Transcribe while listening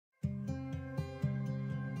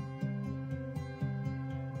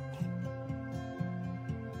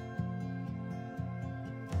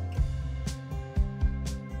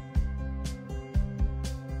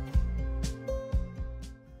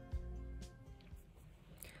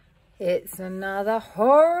It's another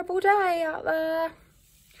horrible day out there.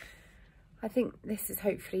 I think this is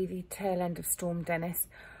hopefully the tail end of Storm Dennis.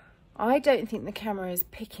 I don't think the camera is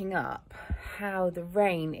picking up how the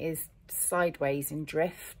rain is sideways in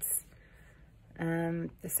drifts.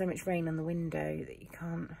 There's so much rain on the window that you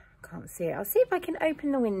can't see it. I'll see if I can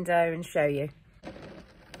open the window and show you.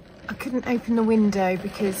 I couldn't open the window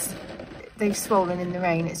because they've swollen in the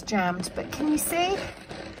rain. It's jammed, but can you see?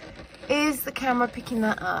 Is the camera picking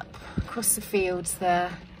that up across the fields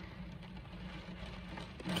there?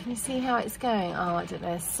 Can you see how it's going? Oh, I don't know.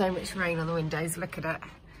 There's so much rain on the windows. Look at it.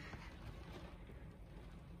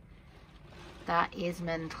 That is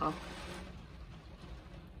mental.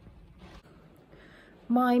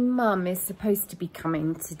 My mum is supposed to be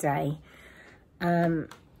coming today.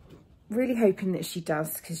 Really hoping that she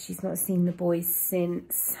does, because she's not seen the boys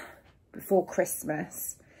since before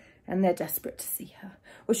Christmas and they're desperate to see her.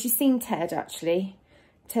 Well, she's seen Ted actually.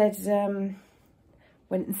 Ted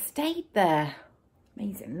went and stayed there.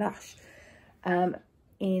 Amazing, lush.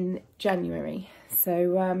 In January.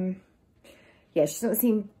 So yeah, she's not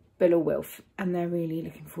seen Bill or Wilf and they're really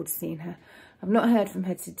looking forward to seeing her. I've not heard from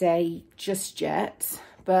her today just yet,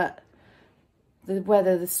 but the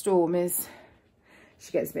weather, the storm is,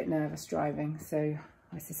 she gets a bit nervous driving, so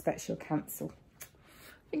I suspect she'll cancel.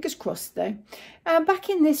 Fingers crossed though. Back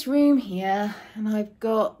in this room here, and I've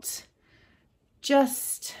got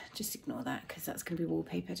just ignore that because that's going to be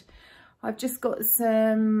wallpapered. I've just got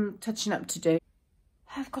some touching up to do.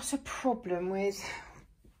 I've got a problem with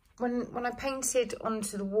when I painted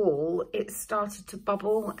onto the wall, it started to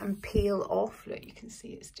bubble and peel off. Look, you can see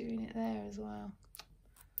it's doing it there as well.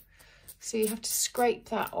 So you have to scrape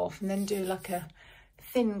that off and then do like a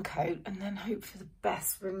thin coat and then hope for the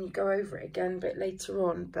best when you go over it again a bit later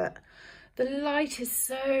on. But the light is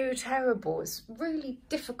so terrible. It's really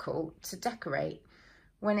difficult to decorate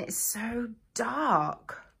when it's so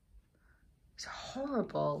dark. It's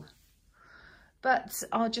horrible. But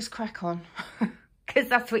I'll just crack on because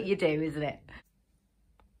that's what you do, isn't it?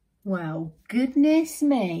 Well, goodness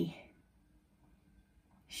me.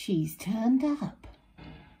 She's turned up.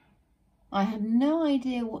 I had no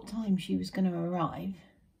idea what time she was going to arrive.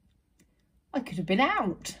 I could have been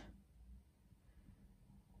out.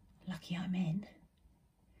 Lucky I'm in.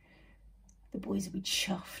 The boys will be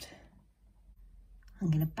chuffed. I'm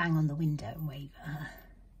going to bang on the window and wave at her.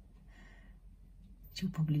 She'll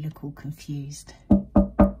probably look all confused.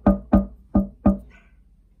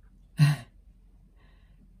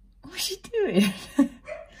 What's she doing?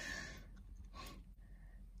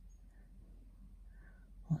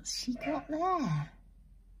 What's she got there?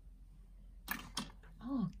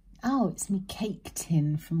 Oh, it's me cake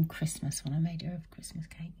tin from Christmas when I made her a Christmas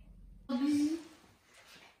cake.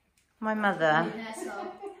 My mother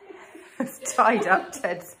has tied up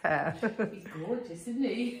Ted's hair. He's gorgeous, isn't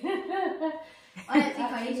he? I don't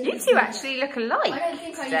think I need to. You two actually look alike. I don't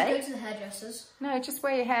think I need to go to the hairdressers. No, just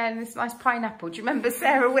wear your hair in this nice pineapple. Do you remember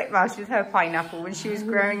Sarah Whitmarsh with her pineapple when she was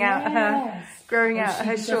growing out her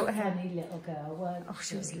short hair? Funny little girl, weren't Oh,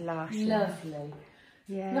 she was lush. Lovely.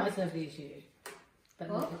 Yeah. Not as lovely as you. But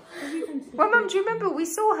what? Well, Mum, do you remember we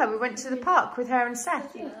saw her? We went to the park with her and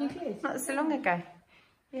Seth. Yeah, you did. Not so long ago.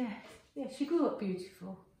 Yeah. Yeah, she grew up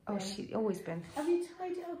beautiful. Oh, she's always been. Have you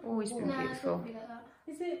tied it up? Always been No, it's beautiful. not be like that.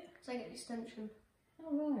 Is it? So I get the extension.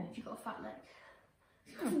 Oh, right. If you've got a fat neck.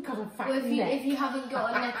 You've got a fat Or neck. if you haven't got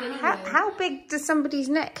a neck anyway. How big does somebody's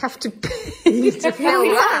neck have to be to fill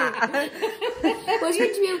that? Well, it's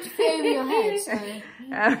going to be able to fit over your head, so.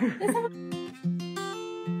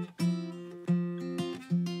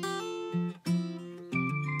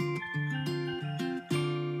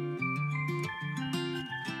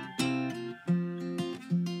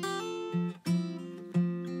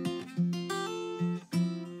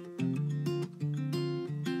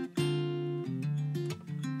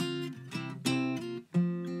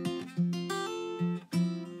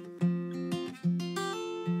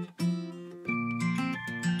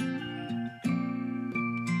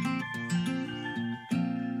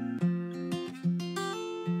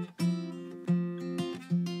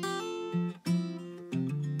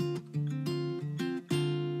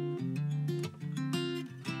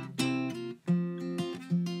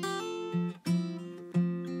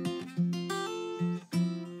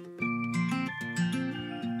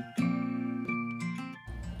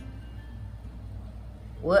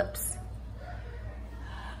 Whoops.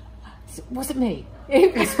 Was it me?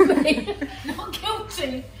 It was me. Not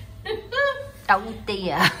guilty. Oh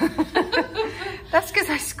dear. That's because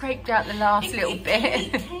I scraped out the last little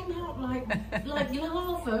bit. It came out like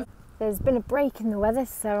lava. There's been a break in the weather,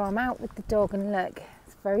 so I'm out with the dog and look,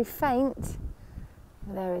 it's very faint.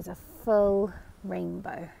 there is a full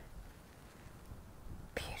rainbow.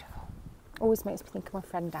 Beautiful. Always makes me think of my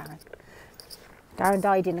friend Darren. Darren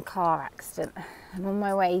died in a car accident, and on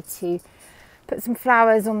my way to put some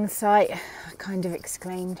flowers on the site, I kind of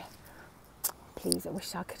exclaimed, please, I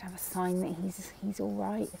wish I could have a sign that he's all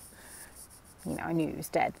right. You know, I knew he was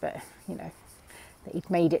dead, but, you know, that he'd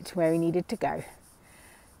made it to where he needed to go.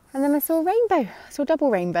 And then I saw a rainbow. I saw a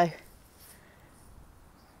double rainbow. Isn't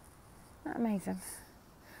that amazing?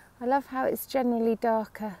 I love how it's generally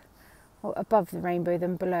darker above the rainbow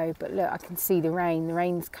than below, but look, I can see the rain. The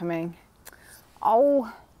rain's coming.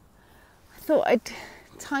 Oh, I thought I'd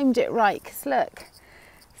timed it right, because look,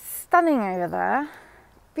 stunning over there.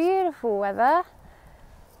 Beautiful weather.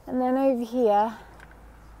 And then over here,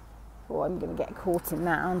 oh, I'm going to get caught in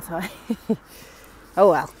that, aren't I?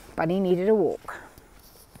 Oh well, Bunny needed a walk.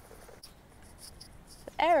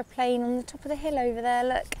 The aeroplane on the top of the hill over there,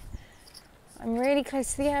 look. I'm really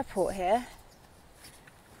close to the airport here.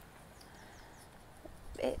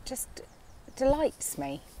 It just delights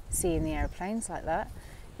me seeing the aeroplanes like that,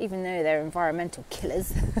 even though they're environmental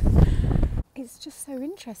killers. It's just so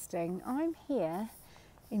interesting. I'm here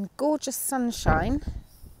in gorgeous sunshine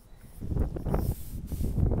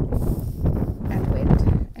and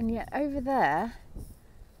wind, and yet over there,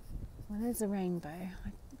 well, there's a rainbow.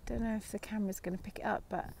 I don't know if the camera's going to pick it up,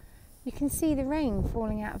 but you can see the rain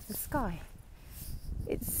falling out of the sky.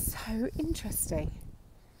 It's so interesting.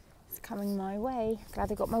 It's coming my way.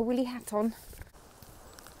 Glad I got my woolly hat on.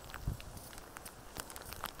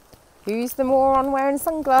 Who's the moron wearing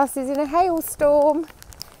sunglasses in a hailstorm?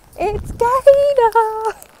 It's Dana!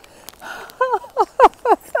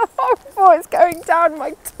 Oh, it's going down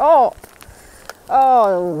my top.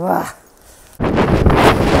 Oh.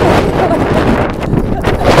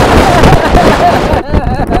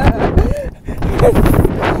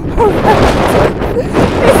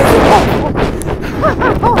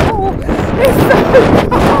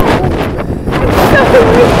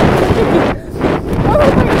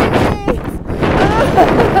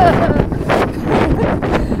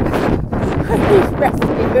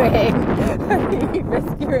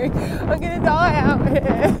 Rescuing. I'm gonna die out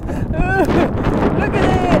here. Look at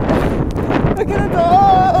it. I'm gonna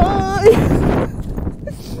die.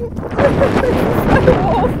 It's so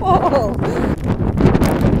awful.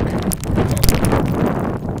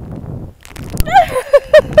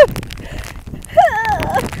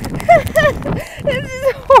 This is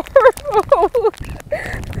horrible.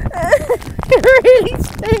 It really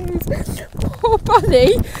stings. Poor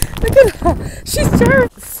Bunny. Look at her. She's terrible.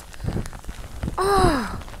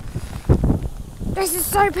 Oh, this is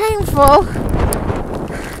so painful. I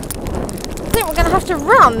think we're going to have to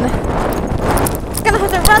run. We're going to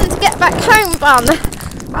have to run to get back home, Bun.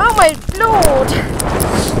 Oh my lord.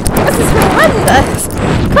 This is horrendous.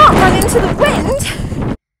 Can't run into the wind.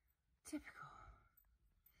 Typical.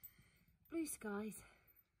 Blue skies.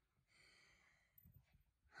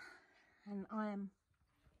 And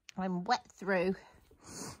I'm wet through.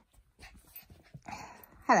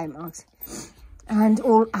 Hello, Margs. And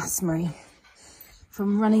all asthma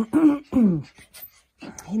from running in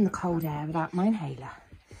the cold air without my inhaler.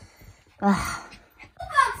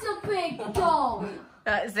 That's a big dog.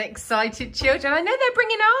 That's excited children. I know they're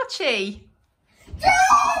bringing Archie.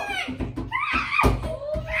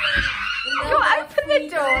 Go open the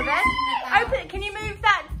door then. Open it. Can you move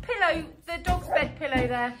that pillow, the dog's bed pillow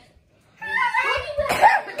there?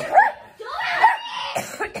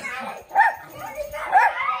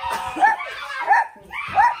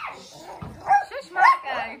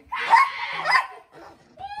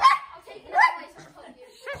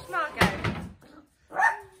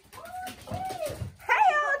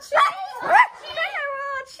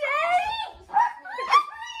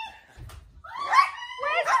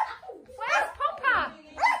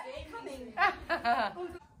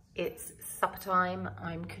 It's supper time.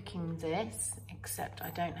 I'm cooking this, except I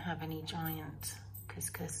don't have any giant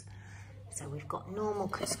couscous. So we've got normal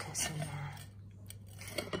couscous in there.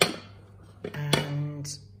 And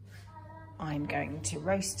I'm going to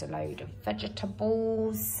roast a load of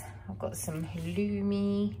vegetables. I've got some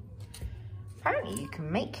halloumi. Apparently you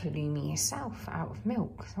can make halloumi yourself out of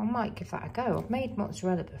milk, so I might give that a go. I've made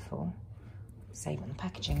mozzarella before. Save on the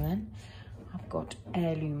packaging then. I've got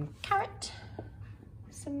heirloom carrot.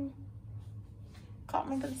 Some, can't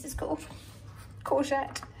remember what this is called,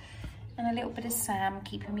 courgette, and a little bit of Sam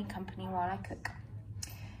keeping me company while I cook.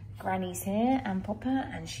 Granny's here and Popper,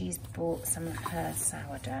 and she's bought some of her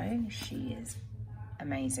sourdough. She is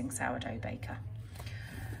amazing sourdough baker.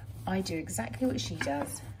 I do exactly what she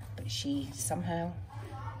does, but she somehow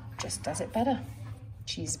just does it better.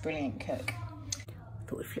 She's a brilliant cook.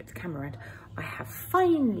 thought I'd flip the camera around. I have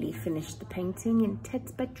finally finished the painting in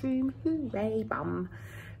Ted's bedroom. Hooray, bum.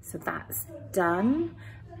 So that's done.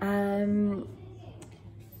 And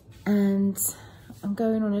I'm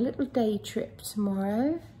going on a little day trip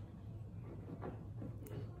tomorrow.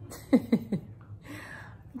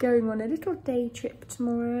 Going on a little day trip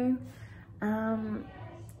tomorrow.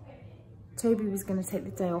 Toby was going to take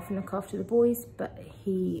the day off and look after the boys, but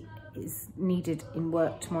he is needed in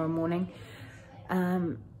work tomorrow morning.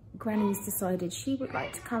 Granny's decided she would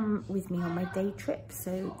like to come with me on my day trip,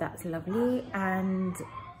 so that's lovely. And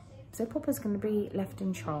so Popper's going to be left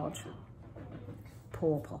in charge.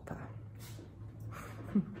 Poor Popper.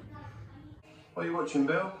 What are you watching,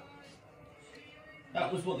 Bill?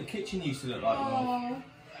 That was what the kitchen used to look like. Right?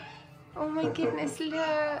 Oh my goodness,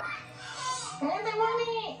 look.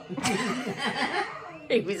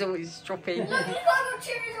 He was always stropping. Look, you've got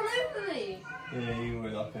cherries all over me. Yeah, you were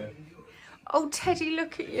like a... Oh, Teddy,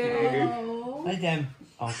 look at you. Oh. Hey, them,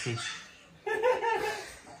 Archie.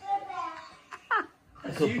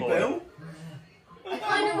 That's you, boy. Bill? I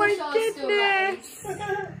kind of wish I was still that age.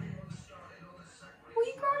 What are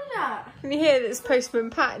you crying at? Can you hear this Postman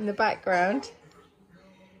Pat in the background?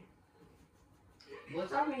 Was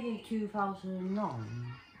that reading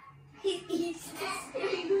 2009? He's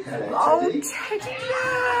Oh, Teddy,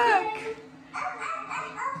 look!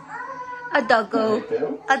 A doggo. Hey,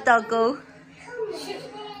 Bill. A doggo. Yeah,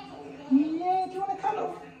 do you want to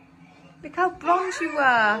cuddle? Look how blonde you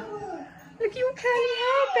were. Look at your curly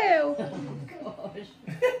hair, Bill.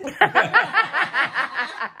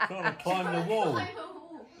 Trying to climb the wall.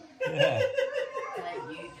 Yeah.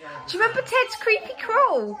 Do you remember Ted's creepy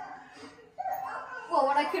crawl? Well,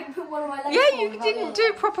 when I couldn't put one of my legs Yeah, forward, you how didn't long?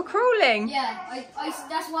 do proper crawling. Yeah,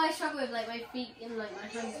 that's why I struggle with like my feet and like my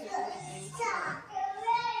hands.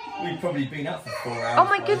 We'd probably been up for 4 hours. Oh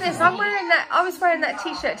my goodness, I'm wearing that. I was wearing that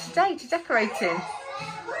t-shirt today to decorating.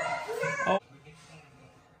 Oh,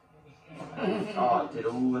 I did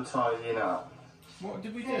all the tidying up. What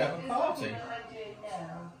did we do? Have a party?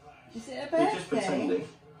 Is it a You're just pretending.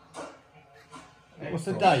 What's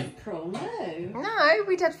the date? April? No. No,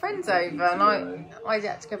 we'd had friends over and I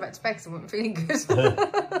had to go back to bed because I wasn't feeling good.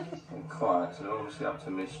 I'm quiet, so they're obviously up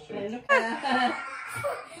to mischief. Look at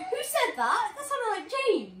Who said that? That sounded like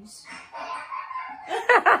James.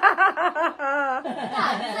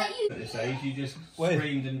 Dad, is that you? At this age, you just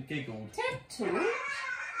screamed and giggled. TED Talk.